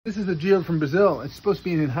This is a geode from Brazil. It's supposed to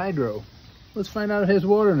be an Enhydro. Let's find out it has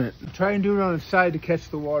water in it. Try and do it on its side to catch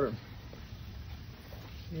the water.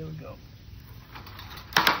 Here we go.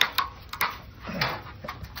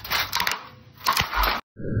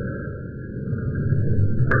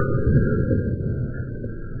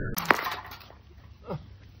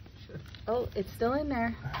 Oh, it's still in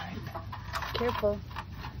there. All right. Careful.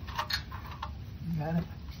 You got it?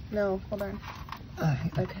 No, hold on.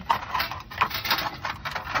 Okay.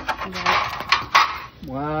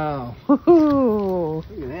 Wow. Ooh.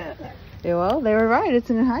 Look at that. Yeah, well, they were right. It's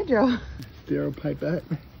an Enhydro. Stereo pipette.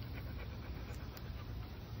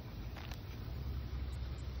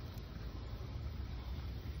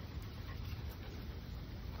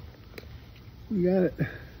 We got it.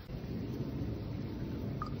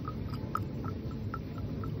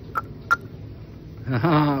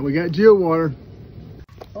 Haha, we got geode water.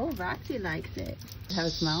 Oh, Roxy likes it. Have a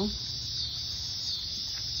smell?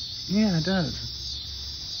 Yeah, it does.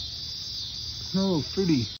 It's a little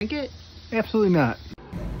fruity. Drink it? Absolutely not.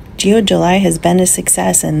 Geode July has been a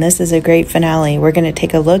success, and this is a great finale. We're going to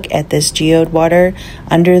take a look at this geode water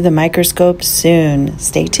under the microscope soon.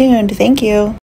 Stay tuned. Thank you.